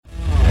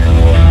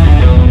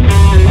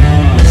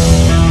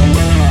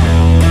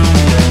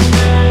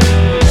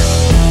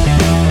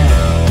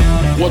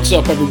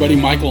What's up, everybody?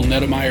 Michael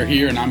Nettemeyer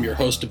here, and I'm your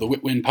host of the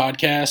WITWIN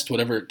podcast,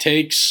 whatever it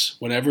takes,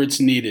 whenever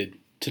it's needed.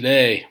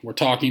 Today, we're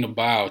talking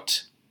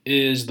about,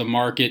 is the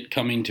market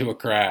coming to a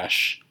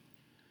crash?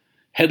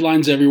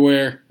 Headlines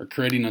everywhere are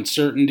creating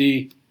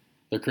uncertainty.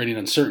 They're creating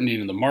uncertainty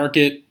in the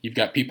market. You've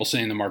got people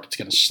saying the market's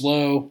going to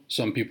slow.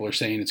 Some people are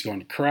saying it's going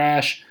to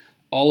crash.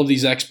 All of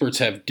these experts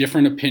have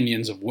different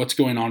opinions of what's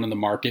going on in the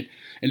market.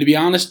 And to be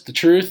honest, the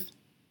truth,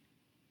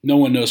 no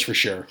one knows for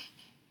sure.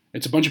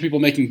 It's a bunch of people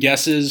making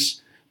guesses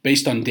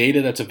based on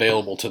data that's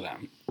available to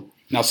them.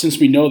 Now, since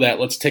we know that,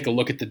 let's take a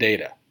look at the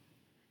data.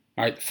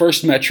 All right,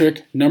 first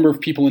metric, number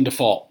of people in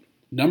default.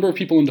 Number of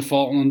people in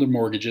default on their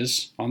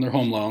mortgages, on their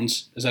home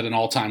loans, is at an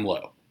all-time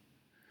low.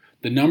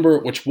 The number,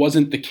 which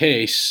wasn't the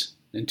case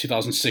in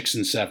 2006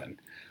 and 7.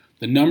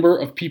 The number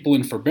of people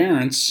in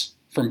forbearance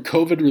from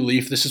COVID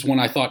relief, this is one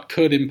I thought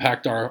could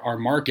impact our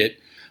market,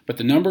 but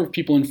the number of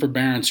people in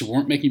forbearance who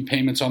weren't making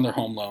payments on their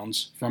home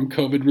loans from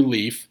COVID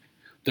relief,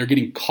 they're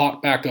getting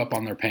caught back up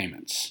on their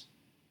payments.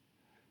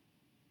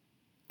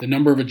 The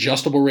number of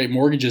adjustable rate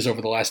mortgages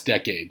over the last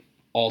decade,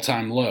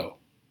 all-time low.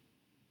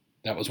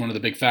 That was one of the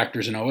big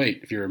factors in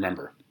 08, if you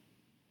remember.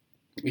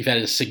 We've had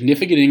a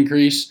significant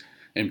increase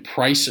in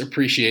price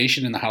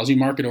appreciation in the housing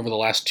market over the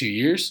last 2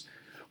 years,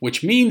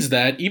 which means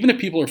that even if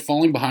people are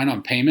falling behind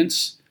on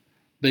payments,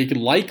 they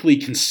likely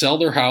can sell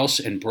their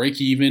house and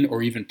break even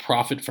or even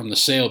profit from the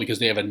sale because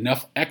they have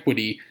enough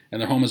equity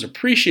and their home has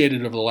appreciated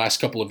over the last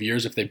couple of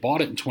years. If they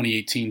bought it in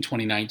 2018,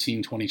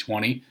 2019,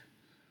 2020,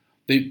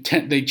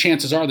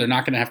 chances are they're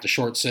not going to have to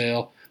short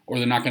sale or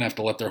they're not going to have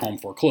to let their home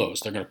foreclose.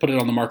 They're going to put it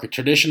on the market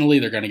traditionally.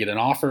 They're going to get an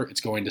offer. It's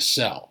going to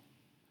sell.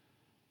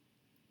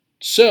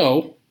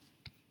 So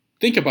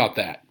think about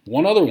that.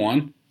 One other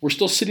one, we're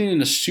still sitting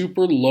in a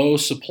super low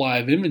supply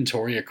of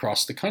inventory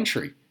across the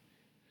country.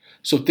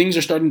 So things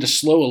are starting to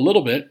slow a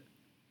little bit,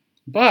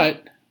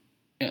 but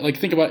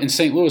think about in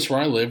St. Louis where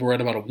I live, we're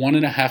at about a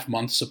 1.5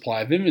 month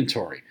supply of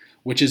inventory,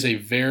 which is a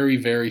very,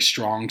 very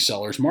strong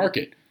seller's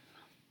market.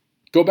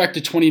 Go back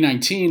to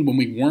 2019 when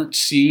we weren't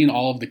seeing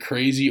all of the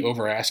crazy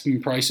over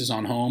asking prices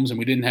on homes and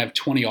we didn't have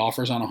 20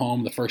 offers on a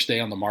home the first day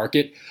on the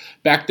market.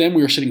 Back then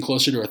we were sitting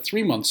closer to a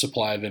 3-month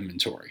supply of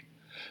inventory.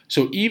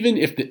 So even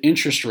if the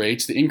interest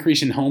rates, the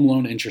increase in home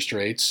loan interest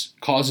rates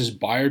causes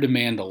buyer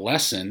demand to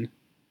lessen,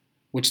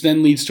 which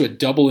then leads to a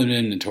double in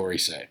inventory,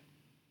 say.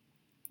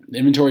 The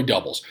inventory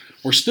doubles.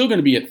 We're still going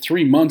to be at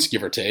 3 months,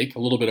 give or take,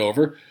 a little bit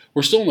over.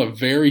 We're still in a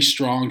very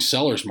strong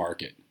seller's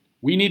market.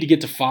 We need to get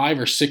to 5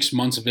 or 6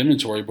 months of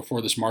inventory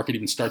before this market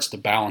even starts to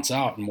balance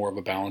out in more of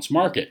a balanced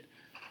market.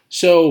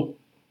 So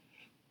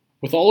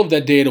with all of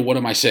that data, what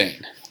am I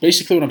saying?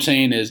 Basically what I'm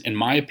saying is, in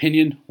my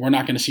opinion, we're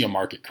not going to see a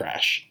market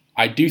crash.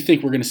 I do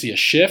think we're going to see a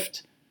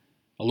shift,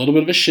 a little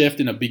bit of a shift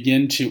and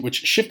which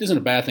shift isn't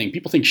a bad thing.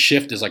 People think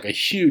shift is like a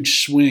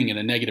huge swing in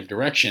a negative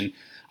direction.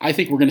 I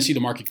think we're going to see the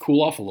market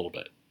cool off a little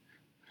bit.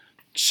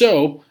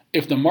 So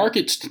if the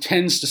market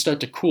tends to start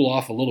to cool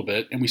off a little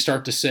bit and we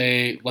start to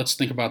say, let's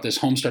think about this,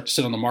 homes start to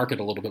sit on the market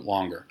a little bit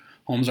longer.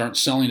 Homes aren't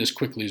selling as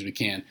quickly as we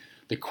can.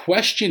 The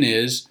question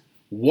is,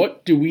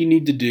 what do we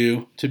need to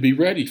do to be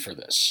ready for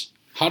this?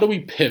 How do we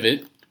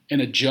pivot and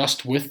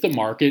adjust with the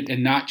market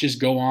and not just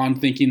go on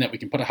thinking that we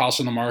can put a house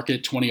on the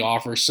market, 20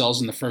 offers,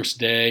 sells in the first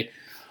day?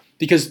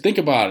 Because think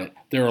about it.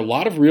 There are a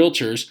lot of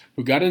realtors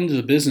who got into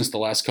the business the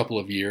last couple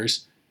of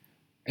years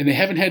and they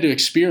haven't had to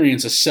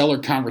experience a seller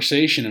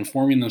conversation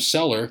informing the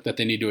seller that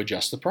they need to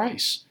adjust the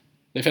price.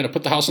 They've had to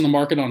put the house on the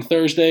market on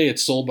Thursday.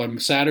 It's sold by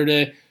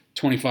Saturday,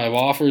 25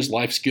 offers.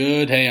 Life's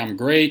good. Hey, I'm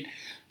great.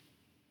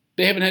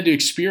 They haven't had to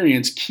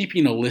experience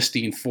keeping a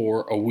listing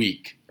for a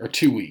week or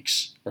 2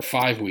 weeks or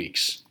 5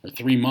 weeks or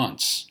 3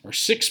 months or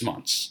 6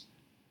 months.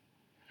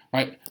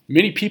 Right?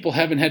 Many people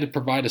haven't had to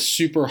provide a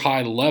super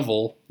high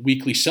level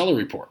weekly seller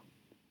report,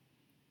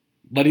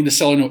 letting the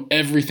seller know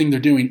everything they're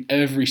doing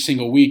every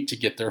single week to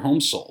get their home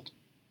sold.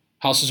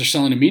 Houses are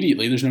selling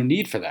immediately. There's no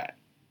need for that,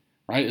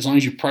 right? As long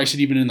as you price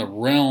it even in the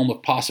realm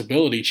of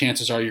possibility,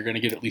 chances are you're going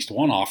to get at least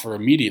one offer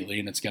immediately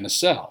and it's going to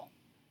sell.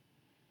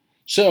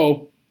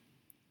 So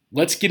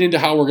let's get into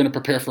how we're going to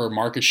prepare for a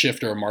market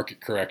shift or a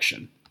market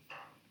correction.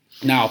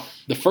 Now,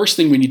 the first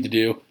thing we need to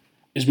do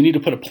is we need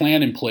to put a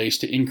plan in place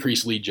to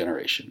increase lead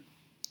generation.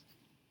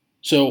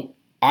 So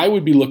I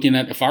would be looking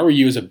at, if I were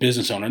you as a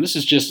business owner, and this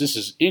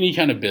is any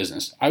kind of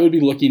business, I would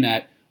be looking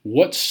at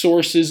what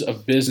sources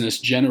of business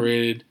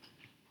generated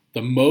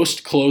the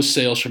most closed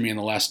sales for me in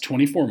the last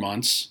 24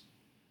 months.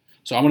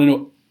 So I want to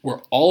know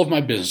where all of my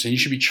business, and you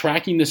should be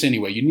tracking this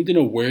anyway. You need to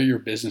know where your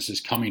business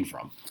is coming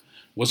from.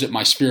 Was it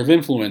my sphere of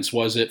influence?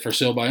 Was it for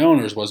sale by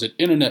owners? Was it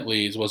internet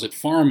leads? Was it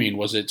farming?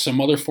 Was it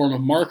some other form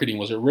of marketing?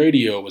 Was it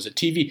radio? Was it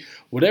TV?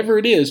 Whatever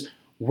it is,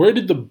 where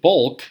did the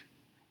bulk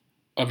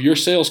of your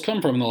sales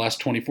come from in the last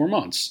 24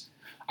 months?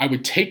 I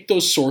would take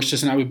those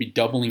sources and I would be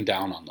doubling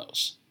down on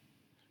those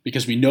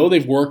because we know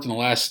they've worked in the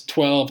last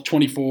 12,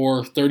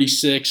 24,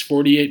 36,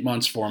 48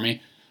 months for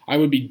me. I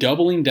would be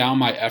doubling down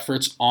my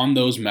efforts on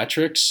those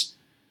metrics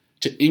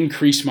to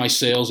increase my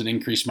sales and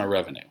increase my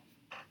revenue.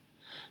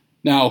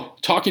 Now,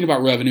 talking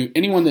about revenue,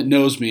 anyone that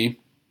knows me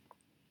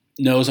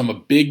knows I'm a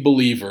big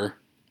believer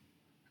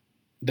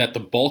that the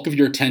bulk of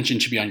your attention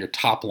should be on your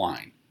top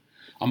line.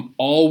 I'm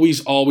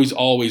always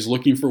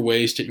looking for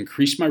ways to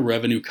increase my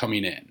revenue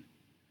coming in.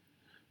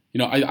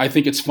 I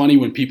think it's funny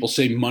when people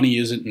say money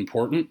isn't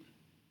important.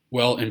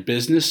 Well, in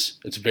business,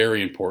 it's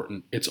very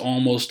important. It's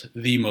almost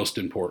the most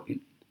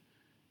important.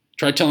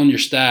 Try telling your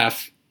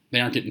staff they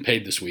aren't getting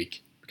paid this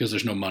week because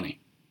there's no money.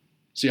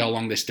 See how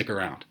long they stick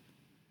around.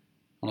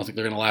 I don't think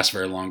they're going to last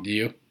very long, do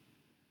you?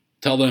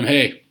 Tell them,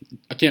 hey,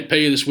 I can't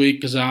pay you this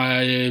week because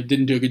I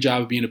didn't do a good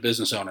job of being a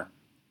business owner.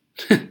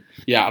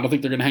 Yeah, I don't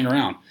think they're going to hang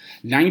around.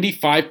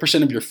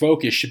 95% of your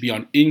focus should be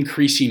on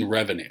increasing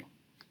revenue.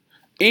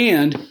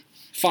 And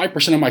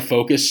 5% of my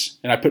focus,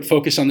 and I put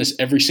focus on this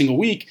every single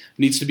week,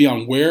 needs to be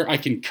on where I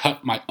can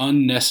cut my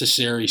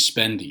unnecessary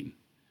spending.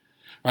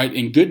 Right?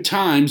 In good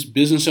times,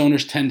 business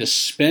owners tend to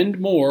spend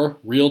more.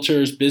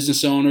 Realtors,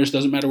 business owners,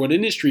 doesn't matter what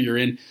industry you're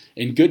in.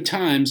 In good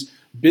times,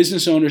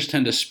 business owners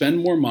tend to spend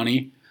more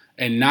money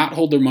and not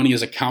hold their money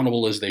as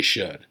accountable as they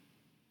should.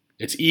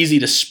 It's easy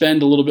to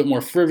spend a little bit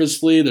more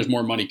frivolously. There's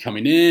more money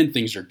coming in.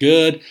 Things are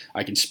good.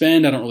 I can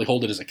spend. I don't really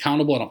hold it as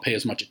accountable. I don't pay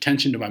as much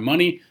attention to my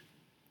money.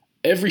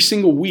 Every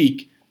single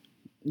week,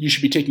 you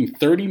should be taking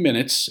 30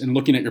 minutes and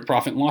looking at your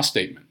profit and loss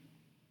statement.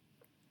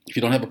 If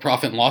you don't have a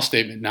profit and loss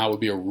statement, now would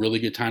be a really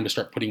good time to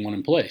start putting one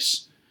in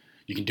place.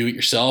 You can do it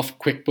yourself.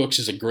 QuickBooks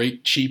is a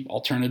great, cheap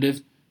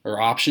alternative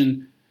or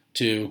option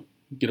to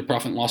get a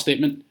profit and loss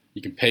statement.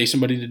 You can pay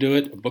somebody to do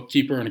it, a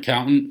bookkeeper, an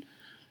accountant.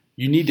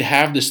 You need to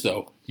have this,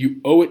 though.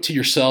 You owe it to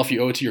yourself,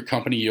 you owe it to your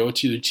company, you owe it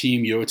to your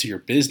team, you owe it to your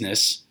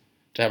business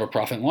to have a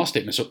profit and loss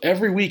statement. So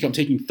every week I'm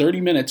taking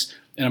 30 minutes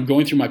and I'm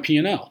going through my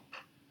P&L.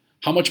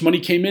 How much money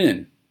came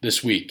in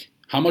this week?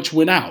 How much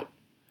went out?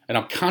 And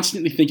I'm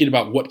constantly thinking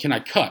about what can I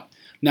cut.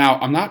 Now,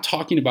 I'm not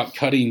talking about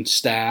cutting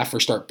staff or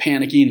start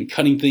panicking and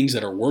cutting things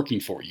that are working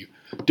for you.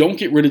 Don't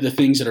get rid of the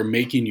things that are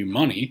making you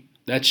money.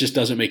 That just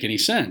doesn't make any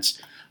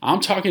sense. I'm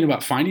talking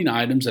about finding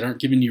items that aren't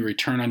giving you a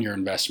return on your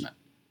investment.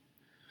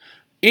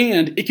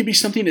 And it could be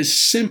something as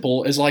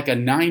simple as like a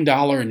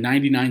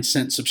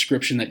 $9.99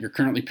 subscription that you're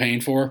currently paying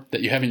for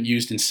that you haven't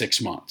used in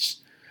 6 months.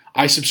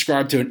 I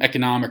subscribed to an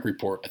economic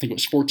report. I think it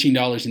was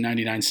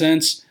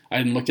 $14.99. I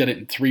hadn't looked at it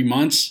in 3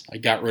 months. I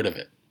got rid of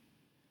it.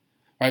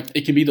 Right?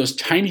 It can be those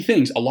tiny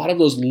things. A lot of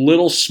those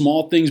little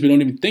small things we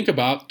don't even think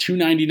about.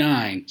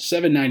 $2.99,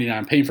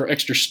 $7.99, paying for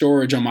extra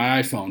storage on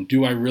my iPhone.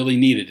 Do I really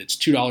need it? It's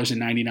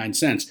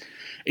 $2.99.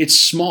 It's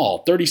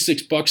small.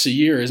 $36 a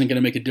year isn't going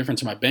to make a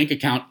difference in my bank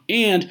account.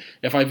 And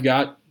if I've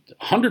got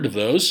 100 of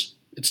those,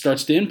 it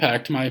starts to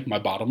impact my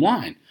bottom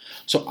line.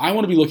 So I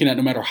want to be looking at,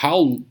 no matter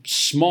how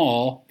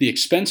small the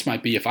expense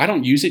might be, if I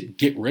don't use it,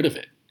 get rid of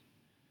it.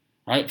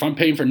 All right? If I'm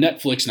paying for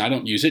Netflix and I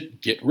don't use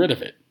it, get rid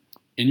of it.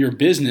 In your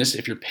business,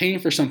 if you're paying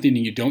for something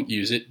and you don't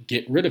use it,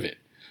 get rid of it.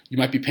 You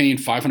might be paying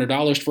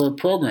 $500 for a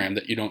program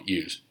that you don't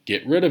use.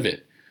 Get rid of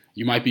it.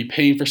 You might be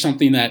paying for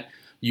something that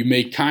you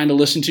may kind of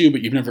listen to,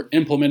 but you've never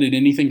implemented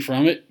anything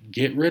from it.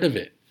 Get rid of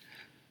it.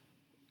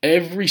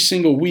 Every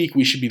single week,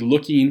 we should be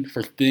looking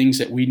for things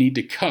that we need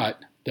to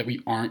cut that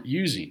we aren't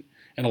using.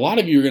 And a lot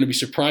of you are going to be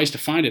surprised to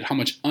find out how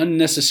much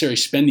unnecessary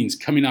spending is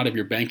coming out of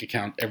your bank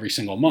account every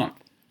single month.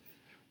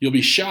 You'll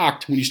be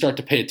shocked when you start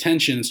to pay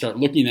attention and start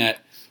looking at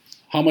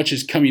how much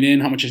is coming in,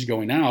 how much is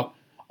going out.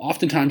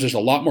 Oftentimes, there's a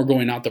lot more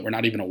going out that we're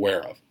not even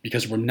aware of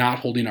because we're not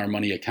holding our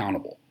money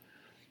accountable.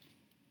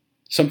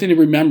 Something to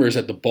remember is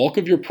that the bulk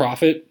of your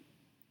profit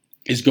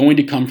is going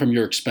to come from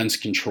your expense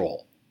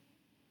control.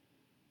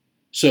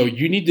 So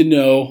you need to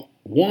know,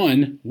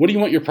 one, what do you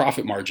want your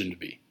profit margin to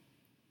be?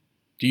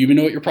 Do you even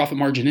know what your profit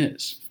margin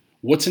is?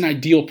 What's an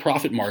ideal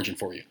profit margin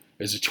for you?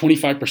 Is it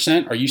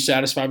 25%? Are you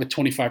satisfied with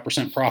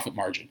 25% profit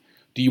margin?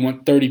 Do you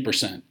want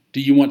 30%?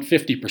 Do you want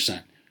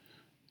 50%?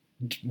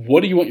 What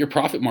do you want your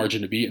profit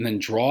margin to be? And then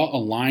draw a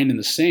line in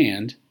the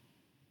sand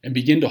and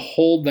begin to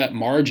hold that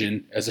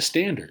margin as a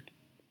standard.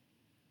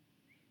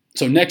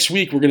 So next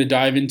week, we're going to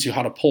dive into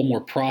how to pull more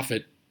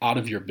profit out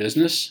of your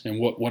business and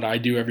what I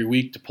do every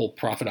week to pull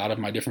profit out of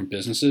my different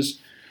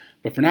businesses.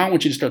 But for now, I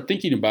want you to start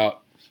thinking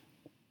about,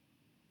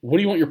 what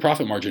do you want your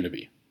profit margin to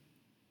be?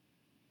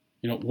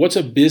 What's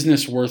a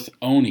business worth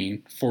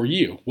owning for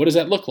you? What does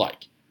that look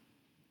like?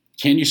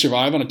 Can you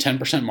survive on a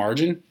 10%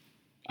 margin?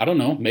 I don't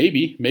know.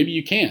 Maybe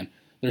you can.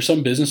 There's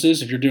some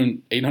businesses, if you're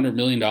doing $800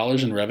 million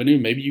in revenue,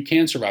 maybe you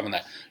can survive on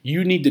that.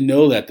 You need to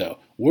know that, though.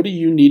 What do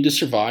you need to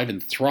survive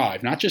and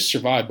thrive? Not just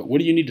survive, but what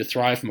do you need to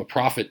thrive from a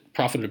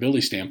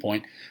profitability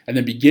standpoint? And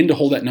then begin to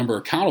hold that number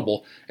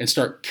accountable and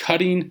start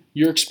cutting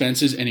your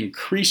expenses and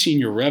increasing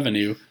your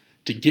revenue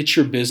to get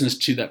your business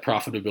to that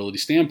profitability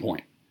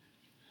standpoint.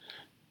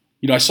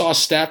 I saw a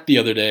stat the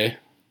other day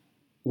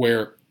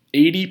where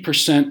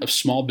 80% of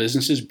small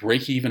businesses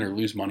break even or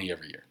lose money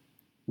every year,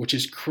 which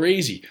is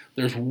crazy.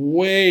 There's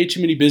way too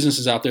many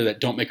businesses out there that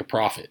don't make a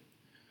profit.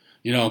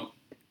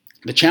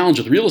 The challenge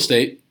with real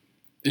estate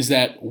is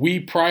that we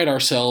pride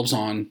ourselves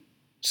on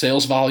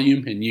sales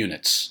volume and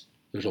units.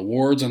 There's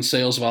awards on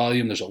sales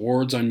volume. There's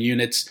awards on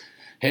units.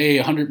 Hey,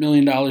 $100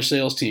 million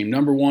sales team,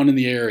 number one in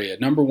the area,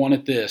 number one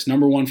at this,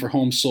 number one for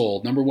homes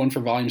sold, number one for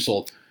volume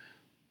sold.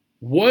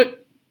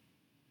 What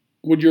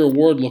would your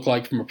award look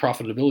like from a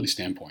profitability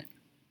standpoint?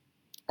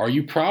 Are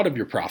you proud of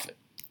your profit?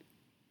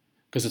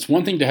 Because it's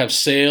one thing to have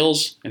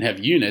sales and have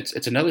units.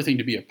 It's another thing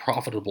to be a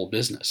profitable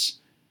business.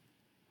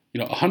 A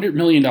 $100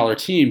 million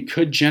team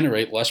could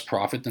generate less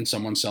profit than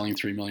someone selling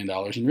 $3 million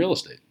in real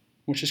estate,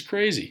 which is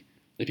crazy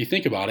if you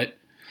think about it.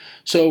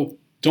 So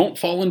don't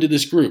fall into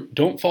this group.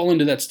 Don't fall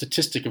into that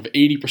statistic of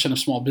 80% of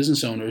small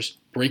business owners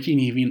breaking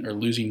even or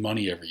losing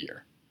money every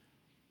year.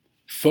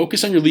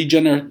 Focus on your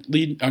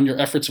on your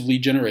efforts of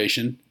lead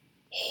generation.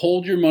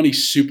 Hold your money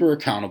super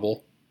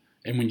accountable.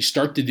 And when you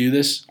start to do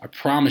this, I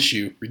promise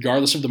you,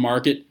 regardless of the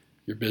market,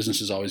 your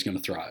business is always going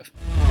to thrive.